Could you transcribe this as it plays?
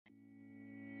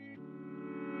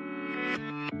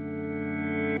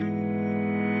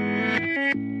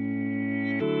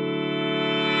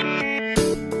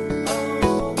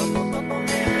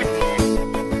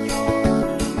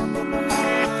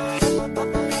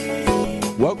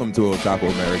Welcome to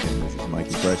Otaku American. This is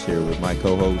Mikey Fresh here with my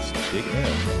co-host Big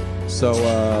M. So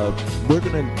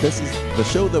this is the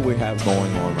show that we have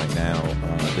going on right now.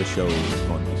 This show is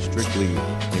going to be strictly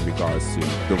in regards to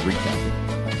the recapping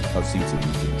of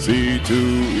C2E2.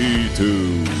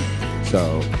 C2E2.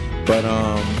 So, but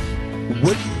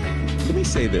let me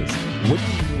say this. What do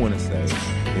you want to say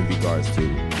in regards to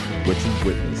what you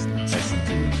witnessed at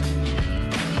C2E2?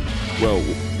 Well,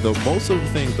 most of the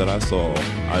things that I saw,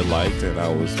 I liked and I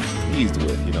was pleased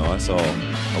with. You know, I saw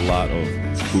a lot of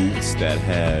booths that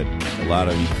had a lot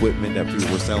of equipment that people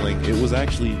were selling. It was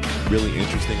actually really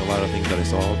interesting, a lot of things that I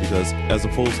saw, because as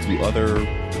opposed to other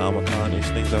Comic-Con-ish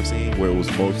things I've seen, where it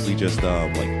was mostly just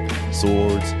like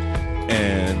swords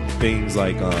and things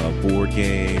like board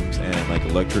games and like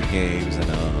electric games and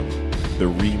the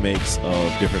remakes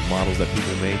of different models that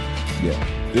people make. Yeah.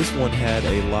 This one had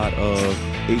a lot of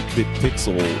 8-bit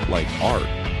pixel like art.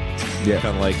 Yeah.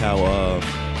 Kind of like how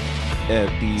at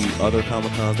the other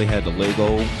Comic-Cons they had the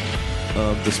Lego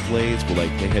displays where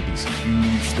like they had these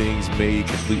huge things made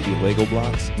completely Lego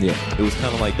blocks. Yeah. It was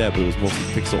kind of like that, but it was mostly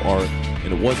pixel art,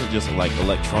 and it wasn't just like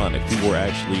electronic. People were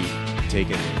actually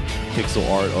taking pixel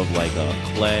art of like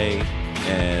clay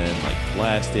and like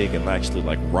plastic and actually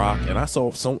like rock. And I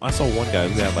saw one guy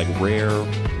who had like rare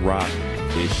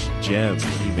rock-ish gems,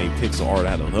 and he made pixel art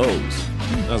out of those.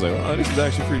 And I was like, oh, this is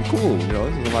actually pretty cool. You know,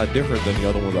 this is a lot different than the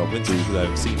other ones I've been to, because I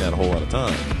haven't seen that a whole lot of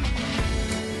time.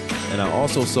 And I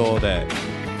also saw that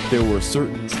there were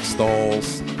certain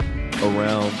stalls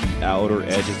around the outer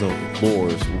edges of the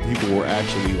floors where people were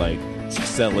actually like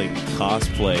selling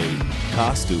cosplay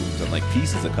costumes and like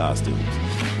pieces of costumes.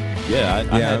 Yeah,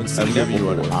 I haven't seen that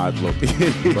before. Odd look, but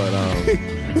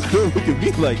look at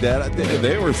me like that. I think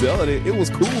they were selling it. It was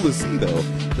cool to see though,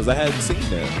 because I hadn't seen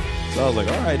that. So I was like,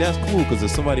 all right, that's cool. Because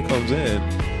if somebody comes in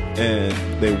and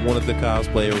they wanted the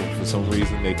cosplay, or for some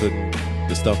reason they couldn't,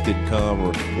 the stuff didn't come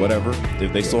or whatever,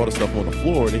 if they saw the stuff on the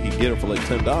floor, they could get it for like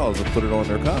 $10 and put it on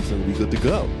their costume and be good to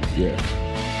go. Yeah.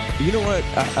 You know what?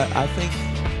 I think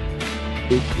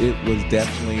it was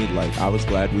definitely like, I was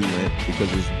glad we went, because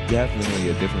it's definitely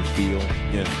a different feel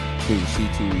to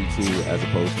C2E2 as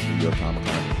opposed to New York Comic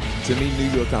Con. To me, New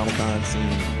York Comic Con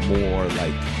seemed more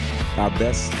like our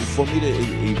best. For me to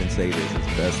even say this, it's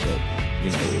best that,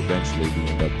 you know, eventually we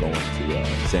end up going to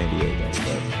San Diego.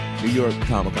 But New York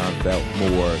Comic Con felt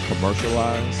more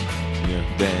commercialized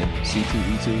than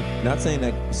C2E2. Not saying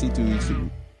that C2E2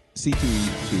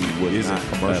 was not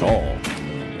commercial at all.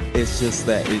 It's just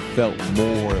that it felt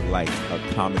more like a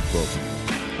comic book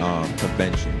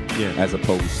convention, as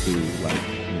opposed to like,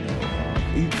 you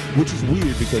know, which is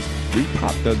weird because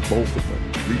Repop does both of them.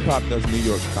 Repop does New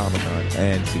York Comic Con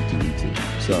and C2E2.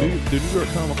 So the New York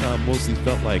Comic Con mostly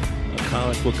felt like a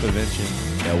comic book convention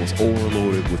that was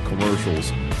overloaded with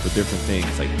commercials for different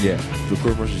things. Like the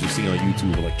commercials you see on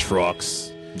YouTube are like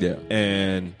trucks,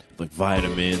 and like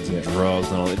vitamins and drugs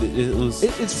and all.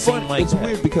 It's fun. Like it's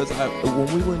weird because when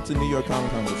we went to New York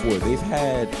Comic Con before, they've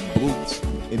had booths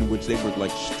in which they were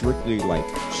like strictly like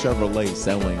Chevrolet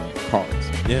selling cars.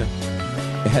 Yeah.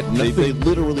 It had nothing. They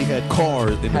literally had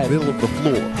cars in the middle of the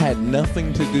floor. Had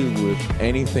nothing to do with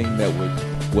anything that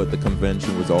what the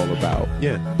convention was all about.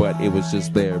 Yeah. But it was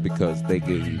just there because they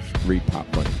gave Repop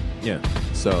money. Yeah.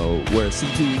 So where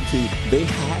C2E2, they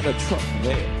had a truck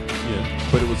there. Yeah.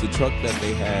 But it was a truck that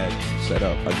they had set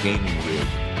up, a gaming rig,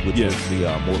 which was the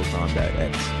Mortal Kombat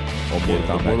X. Or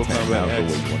Mortal Kombat X,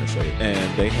 what you want to say.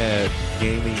 And they had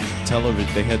gaming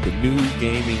television. They had the new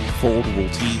gaming foldable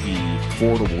TV,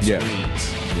 portable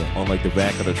screens on like the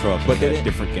back of the truck. But they had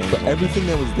different games. But everything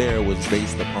that was there was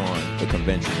based upon the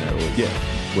convention that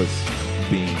was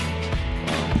being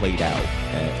played out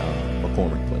at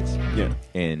McCormick Place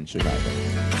in Chicago.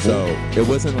 So it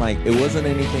wasn't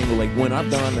anything like when I've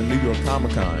gone to New York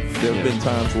Comic Con, there have been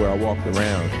times where I walked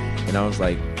around and I was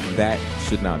like, that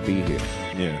should not be here.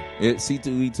 Yeah.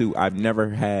 C2E2, I've never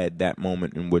had that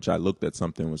moment in which I looked at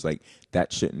something and was like,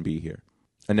 that shouldn't be here.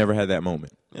 I never had that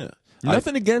moment. Yeah.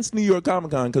 Nothing against New York Comic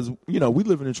Con, because, you know, we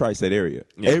live in the tri-state area.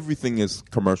 Yeah. Everything is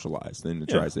commercialized in the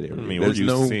tri-state area. I mean, we're used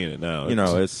to seeing it now. You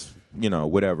know, it's, you know,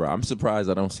 whatever. I'm surprised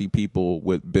I don't see people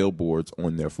with billboards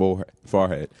on their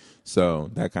forehead. So,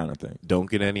 that kind of thing.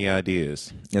 Don't get any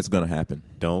ideas. It's going to happen.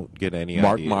 Don't get any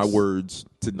Mark ideas. my words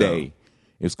today. No.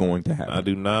 It's going to happen. I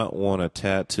do not want a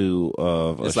tattoo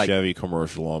of a Chevy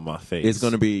commercial on my face. It's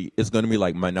going to be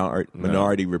like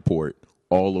Minority Report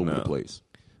all over the place.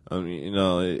 I mean, you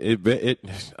know,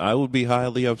 I would be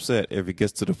highly upset if it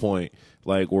gets to the point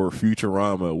like where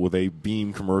Futurama, where they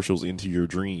beam commercials into your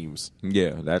dreams.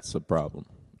 Yeah, that's a problem.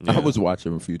 Yeah. I was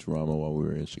watching Futurama while we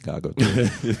were in Chicago too.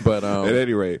 But at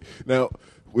any rate, now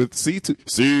with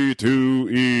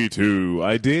C2E2,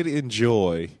 I did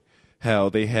enjoy how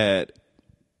they had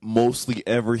mostly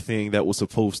everything that was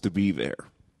supposed to be there.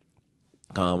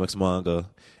 Comics, manga.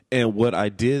 And one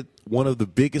of the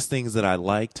biggest things that I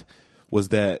liked was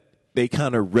that they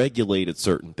kind of regulated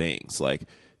certain things. Like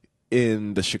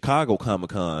in the Chicago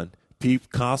Comic-Con,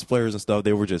 cosplayers and stuff,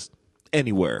 they were just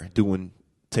anywhere taking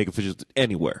pictures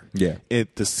anywhere. Yeah.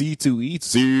 At the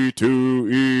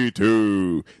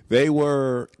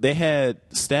C2E2, they had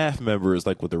staff members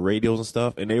like with the radios and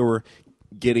stuff, and they were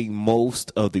getting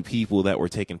most of the people that were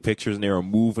taking pictures, and they were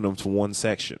moving them to one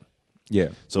section. Yeah.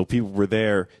 So people were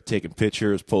there taking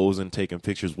pictures, posing, taking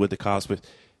pictures with the cosplay.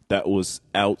 That was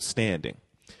outstanding.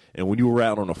 And when you were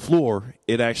out on the floor,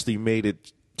 it actually made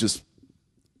it just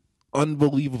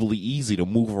unbelievably easy to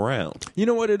move around. You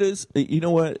know what it is? You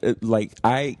know what? Like,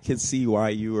 I can see why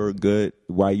you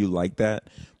like that.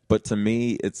 But to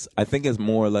me, I think it's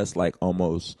more or less like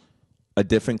almost a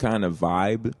different kind of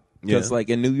vibe. Because like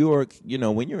in New York,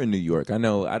 when you're in New York, I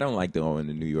know I don't like going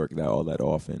to New York all that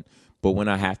often. But when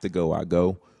I have to go, I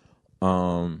go.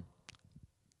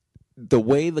 The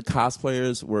way the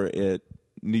cosplayers were at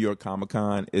New York Comic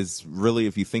Con is really,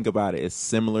 if you think about it, it's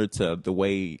similar to the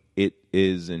way it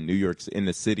is in New York, in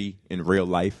the city, in real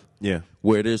life. Yeah.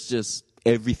 Where there's just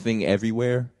everything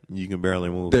everywhere. You can barely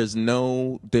move.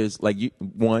 You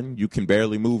can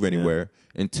barely move anywhere.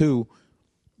 Yeah. And two,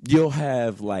 you'll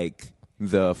have like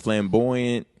the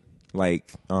flamboyant,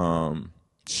 like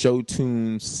show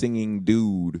tune singing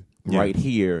dude right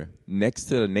here next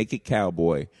to the naked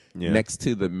cowboy, next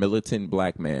to the militant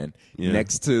black man,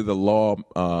 next to the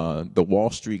Wall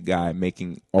Street guy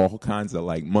making all kinds of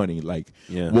like money, like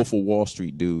Wolf of Wall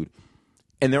Street dude.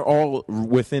 And they're all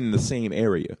within the same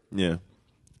area. Yeah.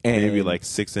 And maybe like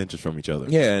 6 inches from each other.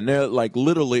 Yeah, and they're like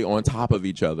literally on top of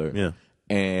each other. Yeah.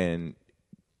 And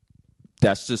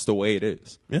that's just the way it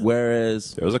is. Yeah.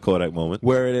 Whereas there was a Kodak moment.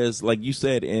 Where it is, like you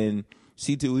said, in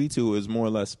C2E2 is more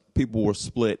or less people were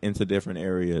split into different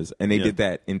areas, and they did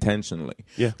that intentionally.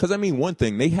 Yeah. Because, I mean, one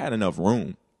thing, they had enough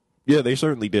room. Yeah, they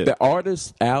certainly did. The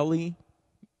Artist Alley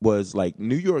was like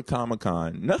New York Comic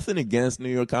Con. Nothing against New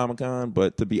York Comic Con,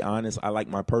 but to be honest, I like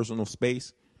my personal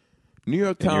space. New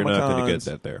York Comic Con. You're not going to get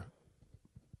that there.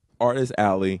 Artist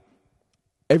Alley,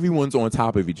 everyone's on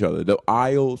top of each other. The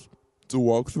aisles to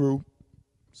walk through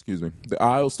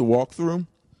are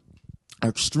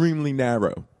extremely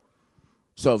narrow.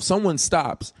 So if someone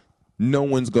stops, no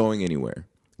one's going anywhere.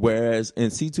 Whereas in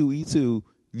C2E2,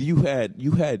 you had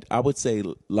I would say,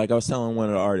 like I was telling one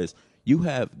of the artists, you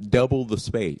have double the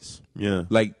space. Yeah.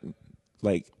 Like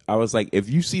I was like, if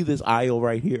you see this aisle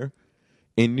right here,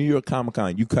 in New York Comic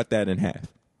Con, you cut that in half.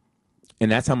 And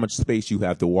that's how much space you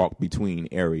have to walk between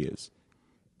areas.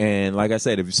 And like I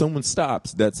said, if someone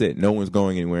stops, that's it. No one's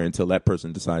going anywhere until that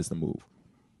person decides to move.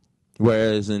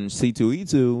 Whereas in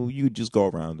C2E2, you just go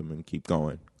around them and keep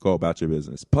going. Go about your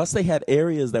business. Plus, they had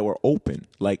areas that were open.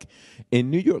 Like in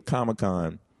New York Comic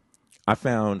Con, I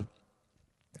found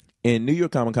in New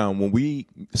York Comic Con, when we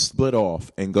split off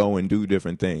and go and do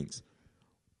different things,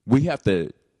 we have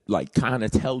to like kind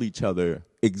of tell each other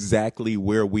exactly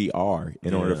where we are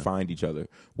in order to find each other.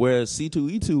 Whereas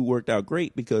C2E2 worked out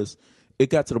great because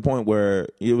it got to the point where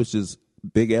it was just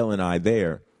Big L and I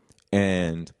there.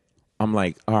 And I'm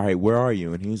like, all right, where are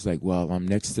you? And he was like, well, I'm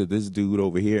next to this dude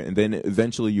over here. And then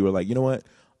eventually you were like, you know what?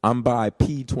 I'm by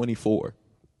P24.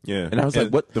 Yeah. And I was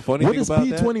like, what is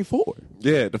P24?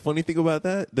 Yeah, the funny thing about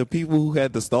that, the people who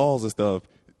had the stalls and stuff,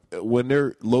 when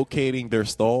they're locating their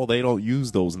stall, they don't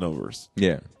use those numbers.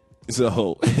 Yeah.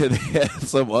 So they had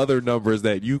some other numbers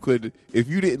that you could, if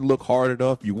you didn't look hard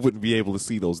enough, you wouldn't be able to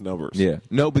see those numbers. Yeah.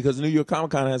 No, because New York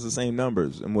Comic Con has the same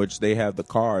numbers in which they have the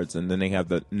cards and then they have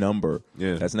the number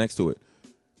that's next to it.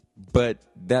 But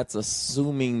that's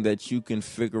assuming that you can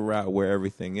figure out where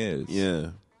everything is.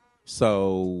 Yeah.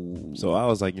 So I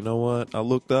was like, you know what? I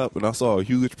looked up and I saw a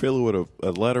huge pillar with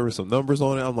a letter and some numbers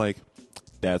on it. I'm like,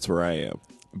 that's where I am.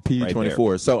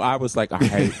 P24. Right, so I was like, all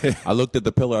right. I looked at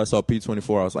the pillar. I saw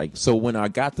P24. I was like, so when I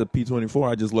got to P24,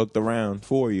 I just looked around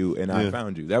for you and I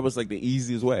found you. That was like the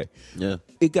easiest way. Yeah.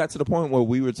 It got to the point where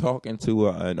we were talking to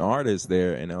an artist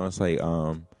there, and I was like,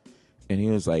 and he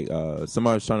was like,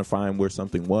 somebody was trying to find where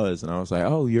something was, and I was like,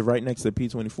 oh, you're right next to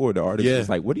P24. The artist was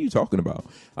like, what are you talking about?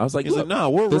 I was like, he's like, nah,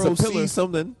 we're there's row a pillar.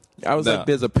 Something. I was like,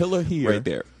 there's a pillar here. Right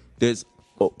there. There's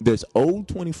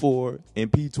O24 and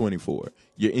P24.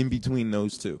 You're in between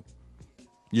those two.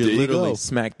 You're literally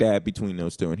smack dab between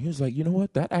those two. And he was like, you know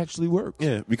what? That actually works.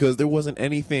 Yeah, because there wasn't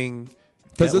anything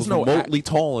that was remotely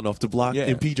tall enough to block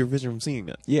impede your vision from seeing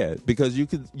that. Yeah, because you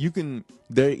can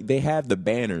they have the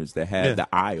banners that have the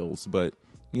aisles, but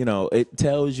you know, it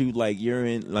tells you like you're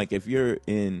in like if you're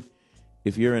in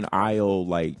aisle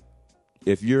like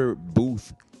if you're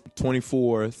booth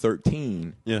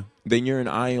 2413, Yeah. then you're in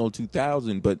aisle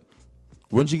 2000. But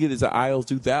once you get into aisle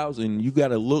 2000, you got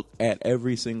to look at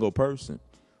every single person.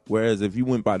 Whereas if you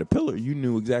went by the pillar, you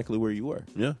knew exactly where you were.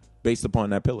 Yeah. Based upon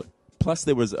that pillar. Plus,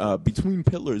 there was between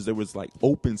pillars, there was like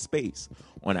open space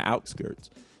on the outskirts.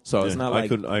 So it's not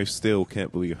like I still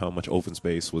can't believe how much open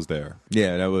space was there.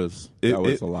 yeah, that was a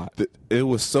lot. It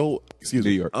was so excuse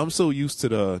New me. York. I'm so used to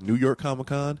the New York Comic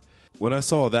Con. When I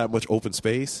saw that much open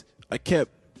space, I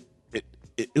kept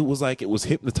it was like it was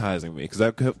hypnotizing me because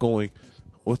I kept going,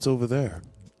 "What's over there?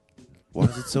 Why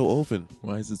is it so open?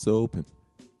 Why is it so open?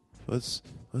 What's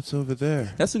over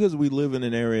there?" That's because we live in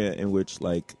an area in which,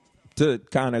 like, to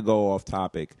kind of go off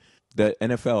topic, the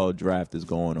NFL draft is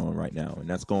going on right now, and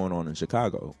that's going on in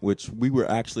Chicago, which we were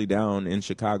actually down in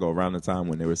Chicago around the time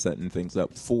when they were setting things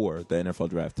up for the NFL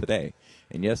draft today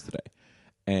and yesterday.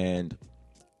 And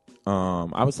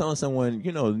I was telling someone,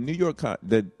 you know, New York,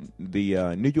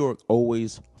 New York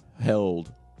always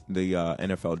held the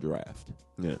NFL draft,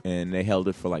 Yeah. and they held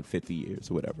it for like 50 years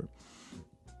or whatever.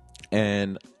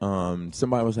 And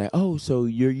somebody was like, "Oh, so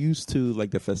you're used to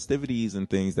like the festivities and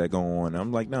things that go on?"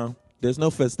 I'm like, "No, there's no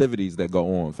festivities that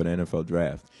go on for the NFL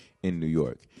draft in New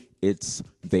York. It's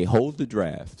they hold the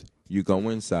draft, you go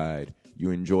inside,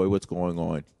 you enjoy what's going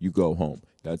on, you go home.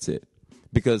 That's it."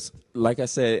 Because, like I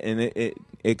said, and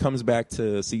it comes back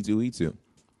to C2E2.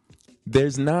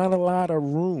 There's not a lot of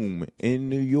room in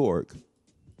New York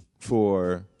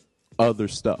for other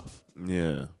stuff.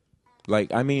 Yeah.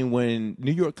 Like, I mean, when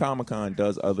New York Comic Con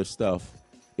does other stuff,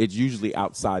 it's usually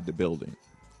outside the building.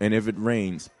 And if it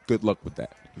rains, good luck with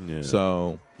that. Yeah.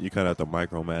 So You kind of have to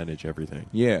micromanage everything.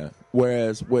 yeah.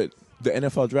 Whereas with the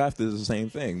NFL draft is the same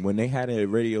thing. When they had it at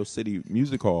Radio City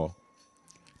Music Hall,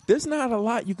 there's not a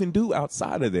lot you can do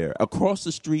outside of there. Across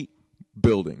the street,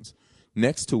 buildings.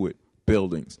 Next to it,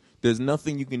 buildings. There's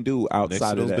nothing you can do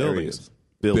outside of those the buildings. areas.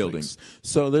 Buildings.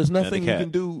 So there's nothing you cat. can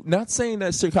do. Not saying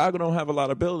that Chicago don't have a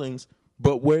lot of buildings,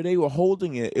 but where they were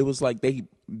holding it, it was like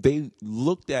they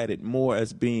looked at it more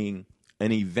as being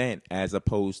an event as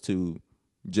opposed to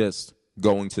just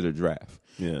going to the draft.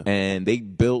 Yeah. And they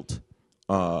built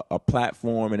a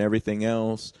platform and everything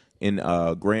else in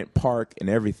Grant Park and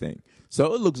everything.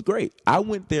 So it looks great. I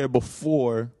went there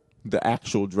before the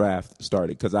actual draft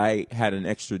started because I had an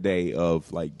extra day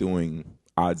of like doing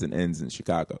odds and ends in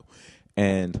Chicago.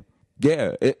 And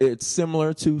yeah, it's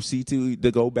similar to C2,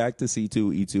 to go back to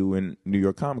C2E2 and New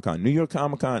York Comic Con. New York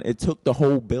Comic Con, it took the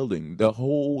whole building, the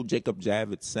whole Jacob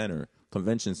Javits Center,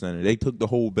 Convention Center. They took the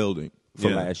whole building for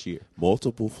last year.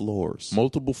 Multiple floors.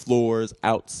 Multiple floors,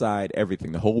 outside,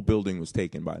 everything. The whole building was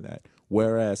taken by that.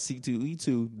 Whereas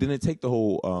C2E2 didn't take the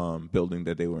whole building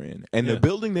that they were in. And the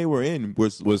building they were in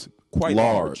was quite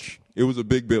large. It was a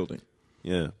big building.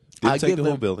 Yeah. Didn't take the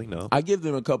whole building, no. I give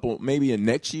them a couple, maybe a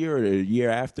next year or a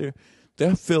year after,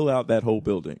 they'll fill out that whole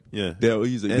building. Yeah. They'll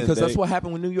easily. And Because that's what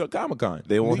happened with New York Comic Con.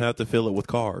 They won't have to fill it with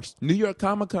cars. New York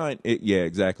Comic Con, yeah,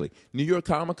 exactly. New York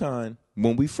Comic Con,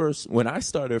 when I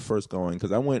started first going,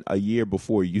 because I went a year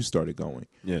before you started going.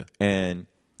 Yeah. And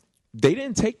they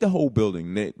didn't take the whole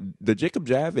building. The Jacob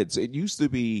Javits, it used to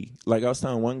be, like I was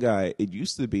telling one guy, it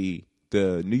used to be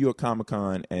the New York Comic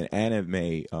Con and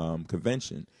Anime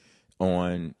convention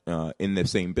in the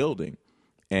same building.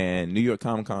 And New York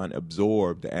Comic Con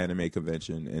absorbed the anime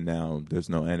convention, and now there's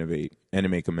no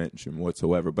anime convention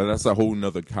whatsoever. But that's a whole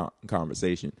nother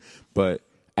conversation. But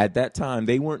at that time,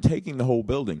 they weren't taking the whole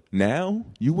building. Now,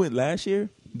 you went last year,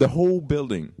 the whole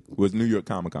building was New York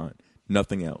Comic Con,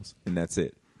 nothing else, and that's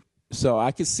it. So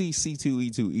I could see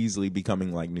C2E2 easily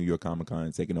becoming like New York Comic Con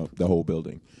and taking up the whole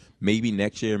building. Maybe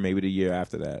next year, maybe the year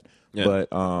after that. Yeah. But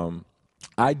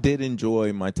I did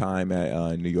enjoy my time at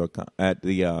not New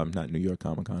York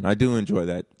Comic Con. I do enjoy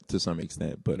that to some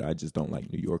extent, but I just don't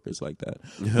like New Yorkers like that.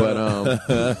 But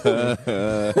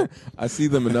I see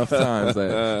them enough times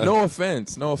that no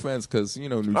offense, because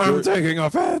I'm taking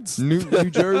offense. New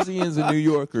Jerseyans and New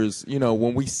Yorkers,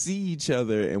 when we see each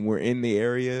other and we're in the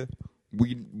area,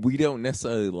 we don't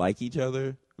necessarily like each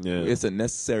other. Yeah. It's a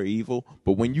necessary evil.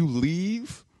 But when you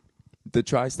leave the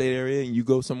tri-state area and you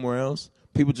go somewhere else,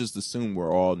 people just assume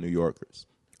we're all New Yorkers.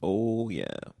 Oh,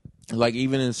 yeah. Like,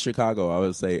 even in Chicago, I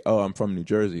would say, "Oh, I'm from New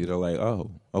Jersey." They're like,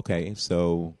 "Oh, okay,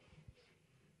 so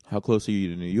how close are you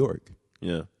to New York?"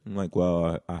 Yeah. I'm like,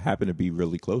 "Well, I happen to be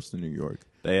really close to New York."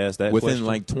 They ask that within question.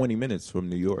 like 20 minutes from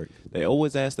New York. They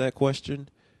always ask that question.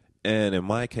 And in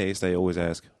my case, they always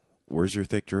ask, "Where's your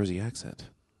thick Jersey accent?"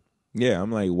 Yeah,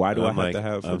 I'm like, why do I have to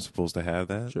have I'm supposed to have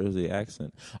that? Jersey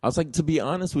accent? I was like, to be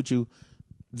honest with you,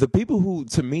 the people who,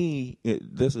 to me,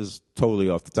 this is totally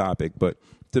off the topic, but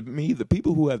to me, the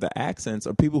people who have the accents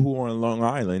are people who are on Long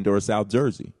Island or South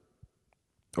Jersey.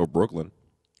 Or Brooklyn.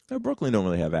 Now, Brooklyn don't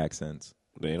really have accents.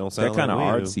 They don't sound They're kind of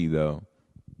like we do. artsy, though.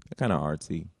 They're kind of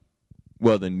artsy.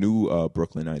 Well, the new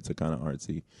Brooklynites are kind of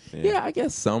artsy. Yeah, I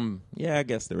guess I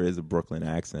guess there is a Brooklyn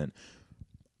accent.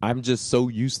 I'm just so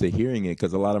used to hearing it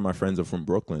because a lot of my friends are from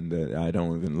Brooklyn that I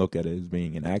don't even look at it as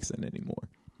being an accent anymore.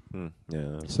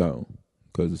 Yeah. So,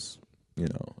 because, you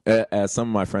know, as some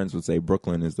of my friends would say,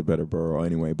 Brooklyn is the better borough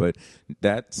anyway, but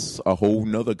that's a whole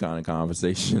nother kind of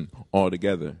conversation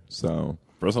altogether. So,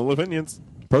 Personal opinions.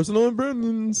 personal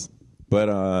opinions.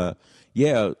 But,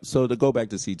 yeah, so to go back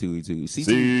to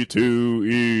C2E2.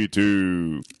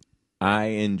 C2E2. I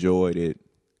enjoyed it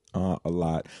a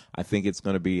lot. I think it's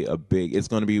going to be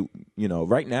you know,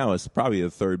 right now it's probably the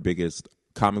third biggest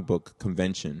comic book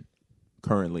convention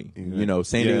currently. You know,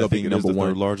 San Diego being number the one.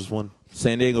 third largest one.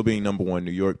 San Diego being number one,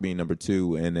 New York being number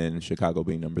two, and then Chicago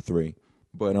being number three.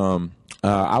 But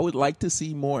I would like to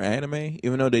see more anime,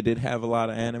 even though they did have a lot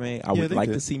of anime. I would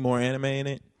like to see more anime in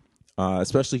it,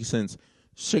 especially since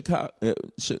San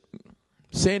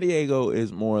Diego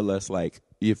is more or less like,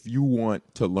 if you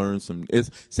want to learn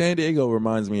San Diego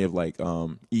reminds me of like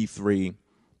E3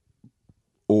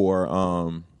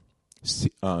 or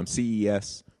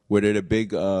CES, where they're the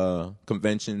big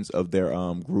conventions of their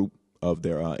group of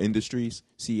their industries.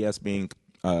 CES being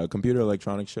Computer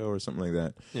Electronics Show or something like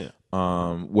that. Yeah.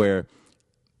 Where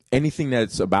anything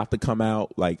that's about to come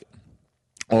out, like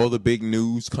all the big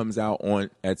news comes out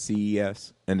at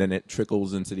CES, and then it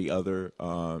trickles into the other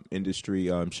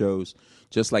industry shows.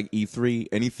 Just like E3,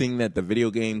 anything that the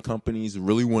video game companies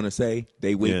really want to say,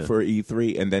 they wait for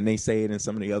E3, and then they say it in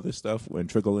some of the other stuff and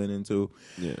trickle it into.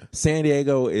 Yeah. San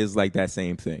Diego is like that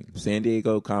same thing. San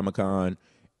Diego Comic-Con,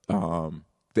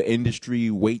 the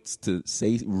industry waits to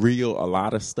reveal a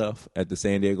lot of stuff at the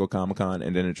San Diego Comic-Con,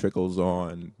 and then it trickles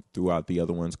on throughout the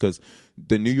other ones. Because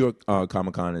the New York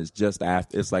Comic-Con is just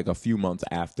after, it's like a few months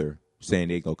after San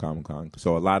Diego Comic-Con.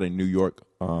 So a lot of New York,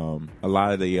 a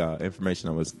lot of the information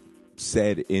that was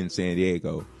said in San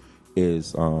Diego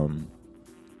is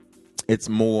it's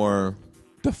more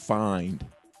defined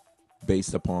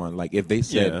based upon, like, if they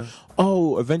said,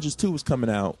 oh, Avengers 2 is coming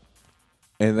out,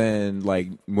 and then like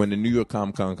when the New York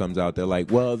Comic Con comes out, they're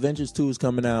like, well, Avengers 2 is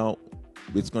coming out,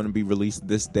 it's going to be released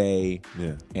this day,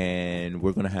 and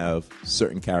we're going to have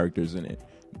certain characters in it.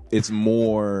 It's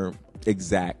more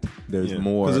exact. There's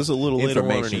more because it's a little later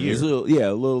on in the year. A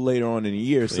little later on in the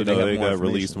year, so they got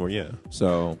released more. Yeah.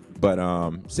 So, but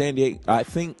San Diego, I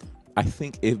think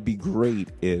it'd be great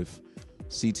if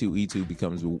C2E2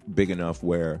 becomes big enough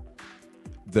where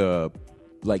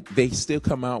they still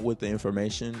come out with the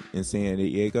information in San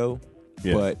Diego,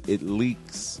 but it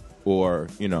leaks, or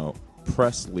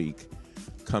press leak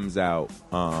comes out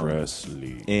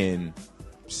in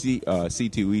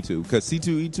C2E2, because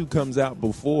C2E2 comes out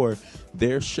before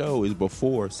their show is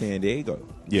before San Diego.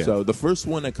 Yeah. So the first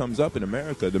one that comes up in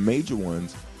America, the major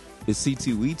ones, is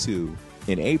C2E2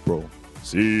 in April.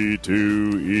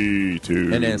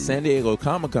 C2E2. And then San Diego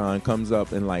Comic-Con comes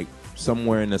up in like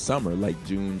somewhere in the summer, like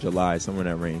June, July, somewhere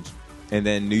in that range. And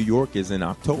then New York is in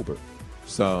October.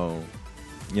 So,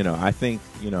 I think,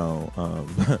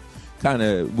 I kind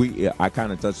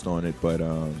of touched on it, but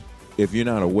if you're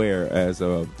not aware, as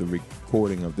of the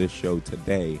recording of this show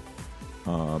today,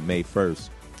 May 1st,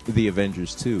 The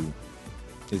Avengers 2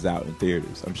 is out in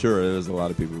theaters. I'm sure there's a lot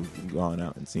of people who've gone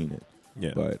out and seen it.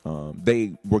 Yeah. But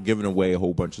they were giving away a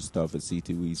whole bunch of stuff at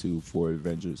C2E2 for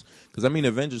Avengers. Because,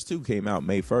 Avengers 2 came out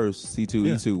May 1st.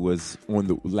 C2E2 was on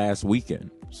the last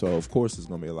weekend. So, of course, there's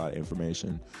going to be a lot of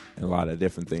information and a lot of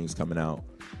different things coming out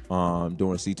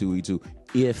during C2E2.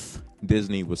 If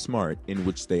Disney was smart, in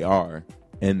which they are,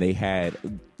 and they had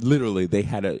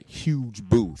a huge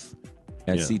booth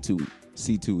at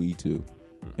C2E2.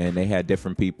 And they had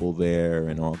different people there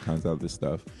and all kinds of other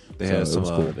stuff. They had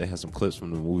some clips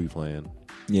from the movie playing.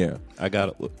 Yeah, I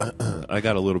got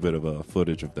a little bit of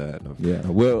footage of that. Yeah,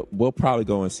 we'll probably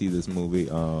go and see this movie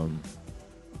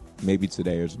maybe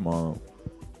today or tomorrow.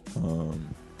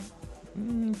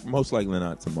 Most likely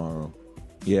not tomorrow.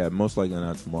 Yeah, most likely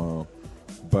not tomorrow.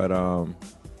 But I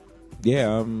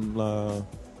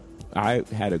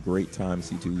had a great time.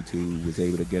 C2E2 was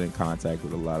able to get in contact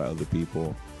with a lot of other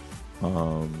people.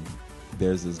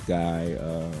 There's this guy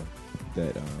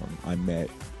that I met.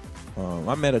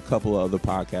 I met a couple of other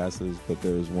podcasters, but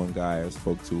there's one guy I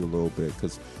spoke to a little bit,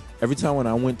 because every time when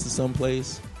I went to some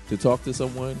place to talk to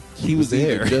someone, he was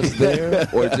either just there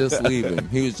or just leaving.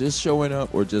 He was just showing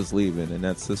up or just leaving, and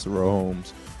that's Cicero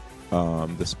Holmes,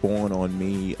 the Spawn on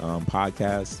Me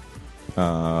podcast.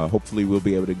 Hopefully, we'll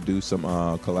be able to do some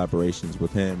collaborations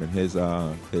with him and his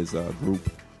group,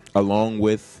 along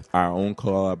with our own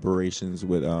collaborations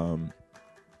with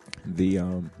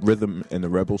the Rhythm and the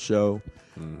Rebel Show,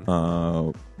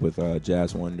 with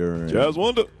Jazz Wonder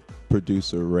and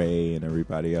producer Ray and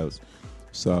everybody else.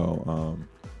 So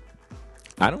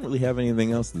I don't really have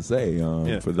anything else to say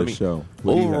for this show.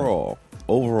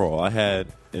 Overall, I had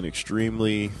an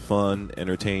extremely fun,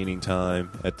 entertaining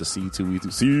time at the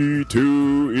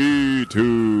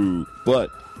C2E2. But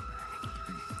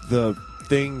the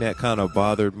thing that kind of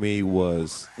bothered me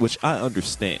was, which I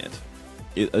understand,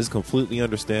 it is completely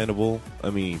understandable. I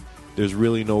mean, there's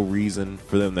really no reason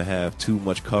for them to have too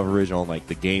much coverage on like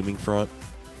the gaming front.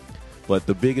 But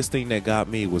the biggest thing that got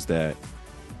me was that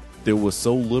there was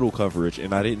so little coverage,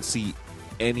 and I didn't see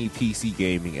any PC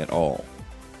gaming at all.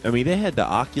 I mean, they had the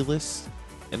Oculus,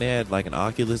 and they had like an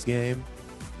Oculus game.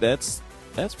 That's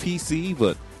PC,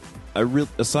 but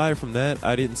aside from that,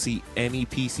 I didn't see any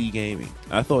PC gaming.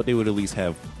 I thought they would at least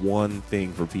have one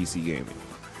thing for PC gaming.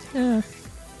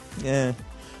 Yeah.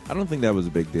 I don't think that was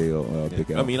a big deal.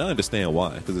 I mean, I understand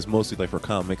why, because it's mostly like for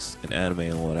comics and anime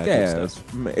and all that good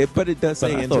stuff. But it does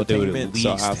say entertainment,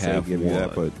 so I'll say give you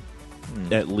that. But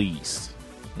at least,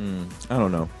 I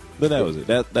don't know. But that was it.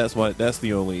 That's why. That's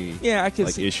the only I can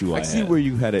see, issue I see had. where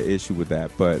you had an issue with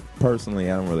that, but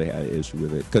personally, I don't really have an issue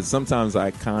with it because sometimes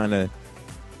I kind of,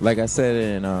 like I said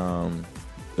in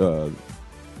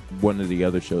one of the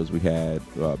other shows we had,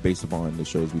 based upon the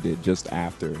shows we did just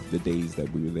after the days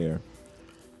that we were there.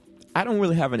 I don't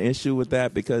really have an issue with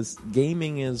that because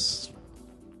gaming it's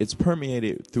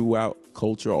permeated throughout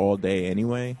culture all day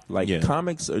anyway. Like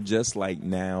comics are just like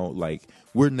now, like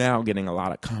we're now getting a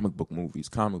lot of comic book movies,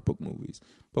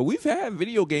 but we've had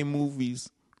video game movies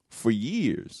for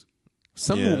years.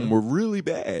 Some of them were really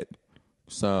bad.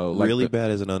 So like really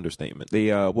bad is an understatement.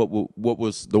 The what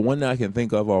was the one that I can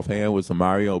think of offhand was the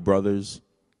Mario Brothers,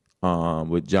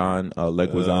 with John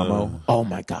Leguizamo. Oh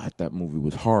my God, that movie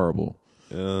was horrible.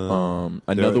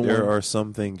 Another one. There are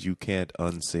some things you can't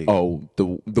unsee. Oh,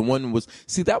 the one was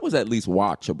that was at least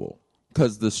watchable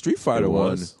because the Street Fighter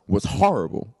one was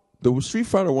horrible. The Street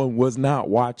Fighter one was not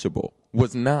watchable.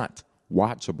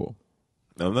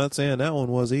 I'm not saying that one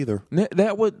was either.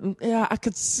 That would, I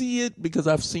could see it because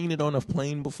I've seen it on a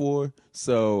plane before,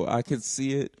 so I could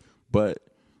see it. But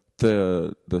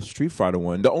the Street Fighter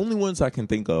one, the only ones I can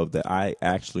think of that I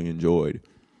actually enjoyed,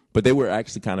 but they were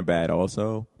actually kind of bad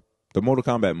also. The Mortal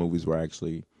Kombat movies were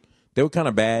they were kind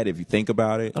of bad if you think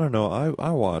about it. I don't know.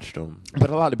 I watched them. But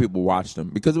a lot of people watched them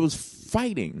because it was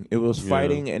fighting. It was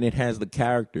fighting and it has the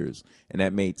characters, and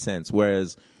that made sense.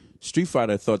 Whereas Street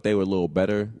Fighter thought they were a little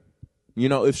better. You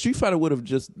know, if Street Fighter would have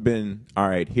just been, all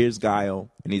right, here's Guile,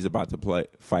 and he's about to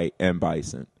fight M.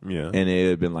 Bison. Yeah. And it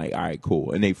would have been like, all right,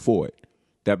 cool. And they fought.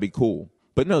 That'd be cool.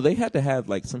 But no, they had to have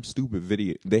like some stupid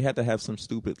video. They had to have some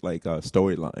stupid like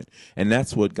storyline. And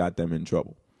that's what got them in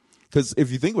trouble. Because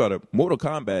if you think about it, Mortal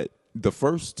Kombat, the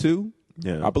first two,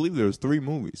 I believe there was 3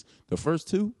 movies. The first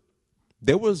 2,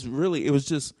 it was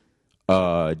just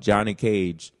Johnny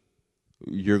Cage,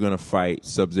 you're going to fight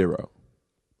Sub-Zero.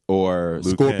 Or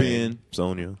Liu Scorpion. Kang,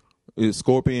 Sonya.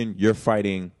 Scorpion, you're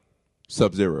fighting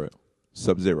Sub-Zero.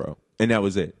 And that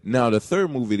was it. Now, the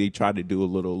third movie, they tried to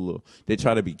do they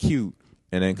tried to be cute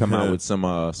and then come out with some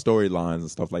storylines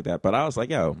and stuff like that. But I was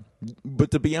like,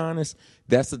 but to be honest,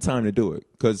 that's the time to do it.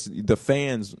 Because the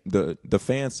fans, the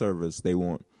fan service they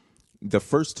want, the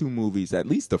first 2 movies, at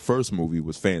least the first movie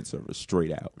was fan service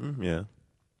straight out. Yeah.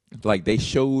 Like they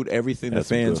showed everything the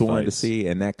fans wanted to see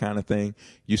and that kind of thing.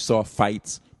 You saw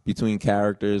fights between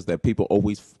characters that people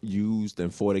always used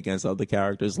and fought against other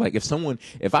characters. Like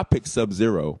if I picked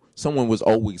Sub-Zero, someone was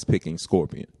always picking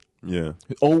Scorpion. Yeah.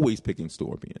 Always picking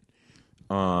Scorpion.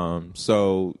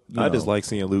 So I just like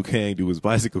seeing Liu Kang do his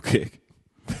bicycle kick.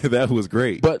 That was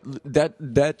great. But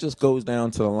that just goes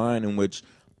down to the line in which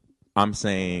I'm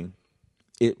saying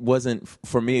it wasn't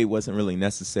really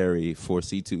necessary for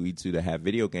C2E2 to have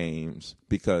video games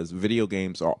because video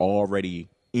games are already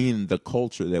in the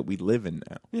culture that we live in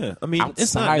now. Yeah, I mean, outside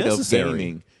it's not necessary. of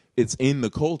gaming, it's in the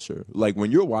culture. Like when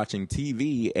you're watching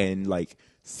TV and like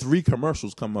 3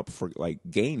 commercials come up for like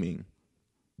gaming,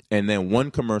 and then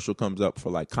 1 commercial comes up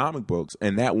for like comic books,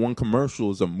 and that 1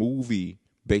 commercial is a movie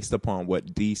based upon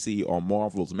what DC or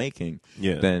Marvel's making.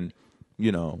 Yeah, then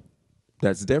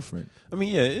that's different. I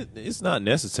mean, it's not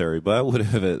necessary, but I would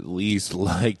have at least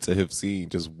liked to have seen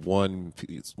just one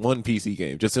PC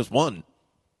game, just one.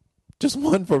 Just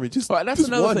one for me. That's just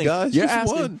another one, thing. Guys.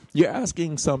 You're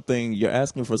asking something. You're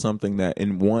asking for something that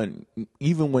in one,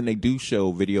 even when they do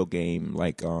show video game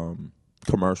like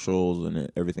commercials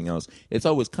and everything else, it's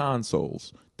always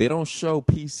consoles. They don't show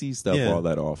PC stuff all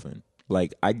that often.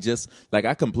 Like I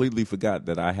completely forgot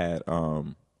that I had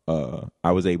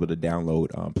I was able to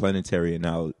download Planetary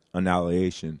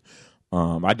Annihilation.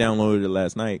 I downloaded it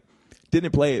last night.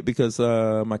 Didn't play it because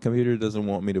my computer doesn't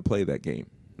want me to play that game.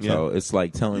 So it's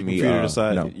like telling me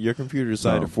your computer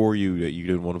decided for you that you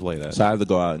didn't want to play that. So I have to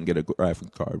go out and get a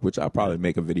graphics card, which I'll probably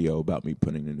make a video about me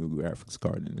putting a new graphics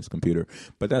card in this computer.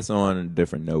 But that's on a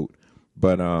different note.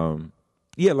 But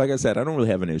yeah, like I said, I don't really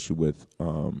have an issue with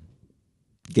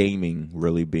gaming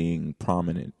really being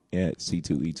prominent at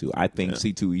C2E2. I think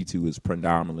C2E2 is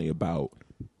predominantly about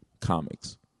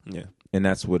comics. Yeah. And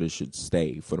that's what it should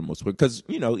stay for the most part. Because,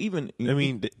 even... I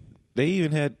mean, they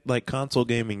even had, like, console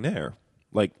gaming there.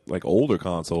 Like older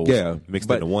consoles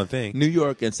mixed into one thing. New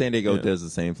York and San Diego does the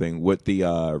same thing with the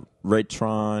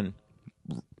Rentron,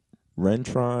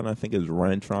 I think it's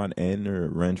Rentron N or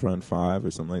Rentron 5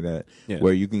 or something like that,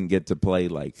 where you can get to play,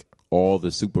 like, all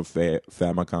the Super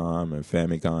Famicom and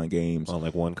Famicom games. On,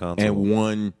 like, one console. And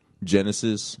one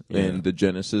Genesis in the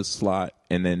Genesis slot,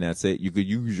 and then that's it. You could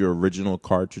use your original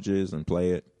cartridges and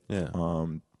play it. Yeah.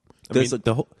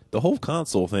 The whole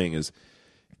console thing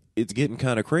it's getting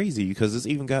kind of crazy because it's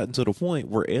even gotten to the point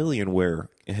where Alienware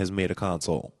has made a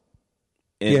console,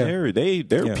 and they're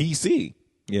PC.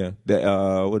 Yeah.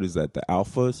 What is that? The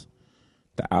Alpha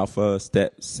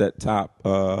set top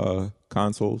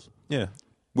consoles. Yeah.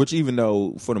 Which, even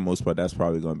though for the most part that's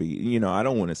probably going to be, I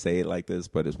don't want to say it like this,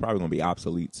 but it's probably going to be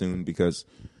obsolete soon because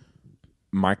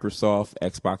Microsoft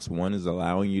Xbox One is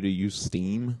allowing you to use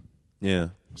Steam. Yeah.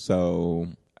 So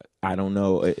I don't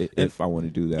know if I want to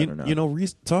do that or not.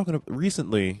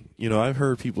 Recently, I've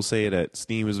heard people say that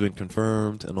Steam has been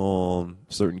confirmed and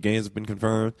certain games have been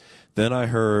confirmed. Then I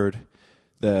heard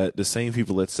that the same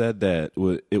people that said that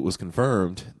it was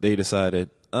confirmed, they decided,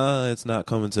 it's not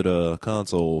coming to the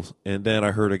consoles. And then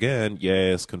I heard again,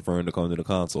 it's confirmed to come to the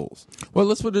consoles. Well,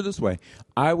 let's put it this way.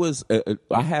 I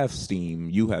have Steam.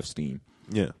 You have Steam.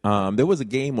 Yeah. There was a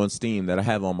game on Steam that I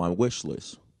have on my wish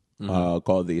list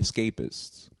called The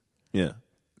Escapists. Yeah.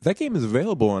 That game is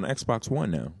available on Xbox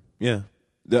One now. Yeah.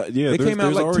 They came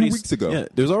out like 2 weeks ago. Yeah,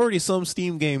 there's already some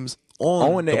Steam games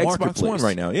on the Xbox One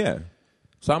right now, yeah.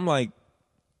 So I'm like,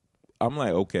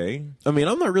 okay. I mean,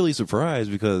 I'm not really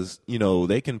surprised because,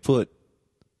 they can put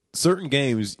certain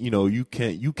games, you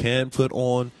can put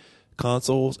on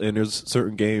consoles, and there's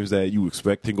certain games that you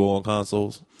expect to go on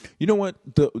consoles. You know what?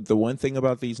 The one thing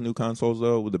about these new consoles,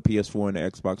 though, with the PS4 and the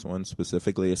Xbox One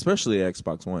specifically, especially the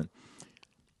Xbox One,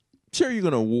 sure, you're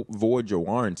going to void your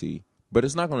warranty, but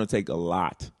it's not going to take a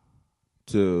lot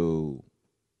to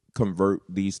convert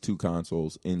these two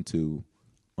consoles into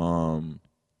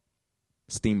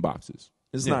Steam boxes.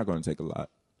 It's not going to take a lot.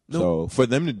 Nope. So for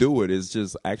them to do it is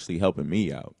just actually helping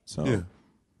me out. So,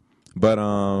 but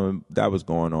that was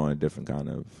going on a different kind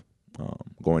of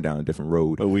going down a different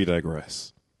road. But we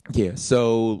digress. Yeah.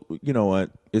 So you know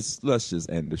what? Let's just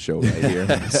end the show right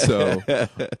here. So,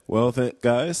 well,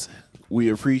 guys, we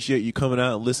appreciate you coming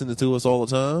out and listening to us all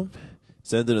the time,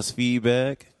 sending us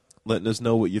feedback, letting us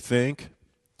know what you think,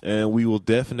 and we will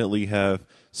definitely have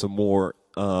some more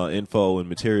info and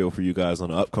material for you guys on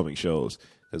the upcoming shows,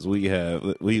 because we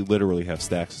literally have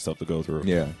stacks of stuff to go through.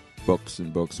 Yeah, books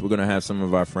and books. We're gonna have some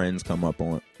of our friends come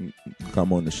on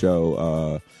the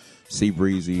show. Sea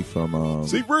Breezy from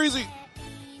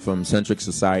Centric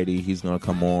Society. He's gonna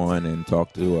come on and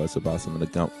talk to us about some of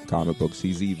the comic books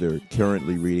he's either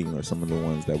currently reading or some of the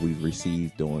ones that we've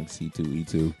received during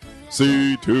C2E2.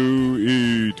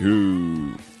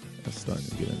 C2E2. That's starting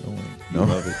to get annoying. You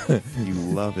love it. You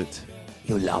love it.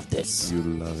 You love this. You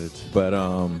love it. But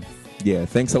yeah,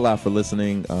 thanks a lot for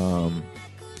listening.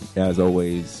 As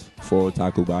always, for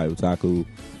Otaku by Otaku,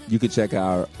 you can check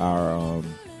out our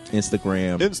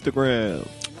Instagram.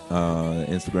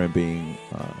 Instagram being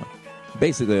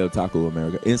basically Otaku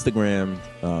America.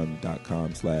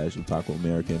 Instagram.com/Otaku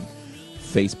American.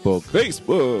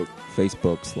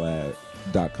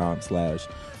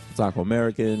 Facebook.com/Otaku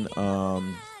American.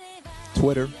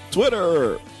 Twitter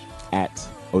at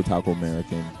Otaku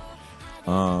American.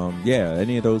 Yeah,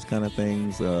 any of those kind of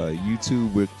things.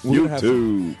 YouTube.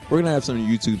 We're gonna have some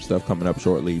YouTube stuff coming up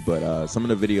shortly, but some of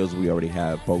the videos we already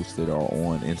have posted are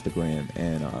on Instagram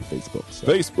and Facebook.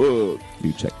 So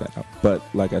you check that out. But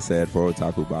like I said, for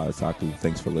Otaku by Otaku,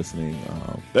 thanks for listening.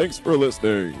 Thanks for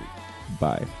listening.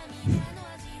 Bye.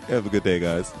 Have a good day,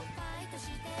 guys.